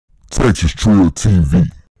Texas Trail TV.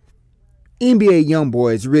 NBA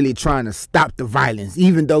Youngboy is really trying to stop the violence,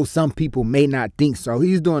 even though some people may not think so.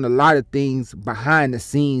 He's doing a lot of things behind the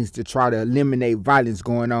scenes to try to eliminate violence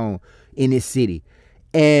going on in this city.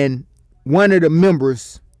 And one of the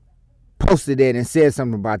members posted that and said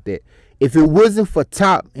something about that. If it wasn't for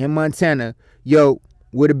Top in Montana,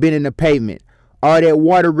 would have been in the pavement. All that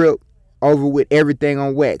water rip over with everything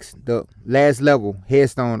on wax. The last level,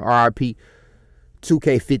 headstone, RIP,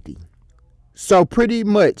 2K50. So pretty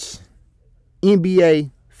much,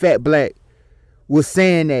 NBA Fat Black was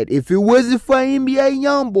saying that if it wasn't for NBA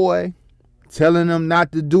Youngboy telling them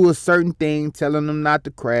not to do a certain thing, telling them not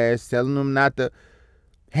to crash, telling them not to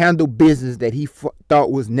handle business that he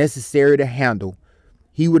thought was necessary to handle,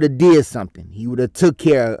 he would have did something. He would have took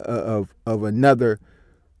care of another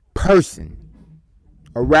person,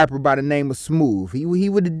 a rapper by the name of Smooth. He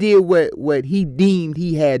would have did what he deemed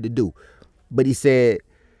he had to do. But he said,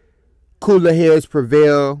 cooler heads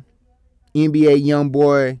prevail. NBA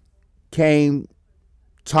Youngboy came,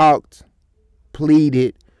 talked,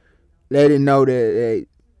 pleaded, let it know that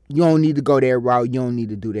you don't need to go that route. You don't need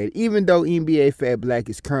to do that. Even though NBA Fat Black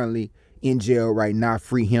is currently in jail right now,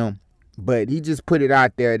 free him. But he just put it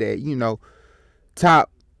out there that, Top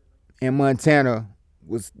and Montana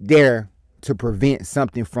was there to prevent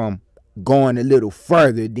something from going a little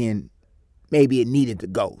further than maybe it needed to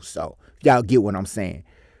go. So y'all get what I'm saying.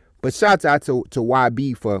 But shouts out to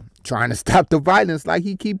YB for trying to stop the violence like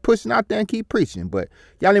he keep pushing out there and keep preaching. But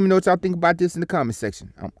y'all let me know what y'all think about this in the comment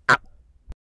section. I'm out.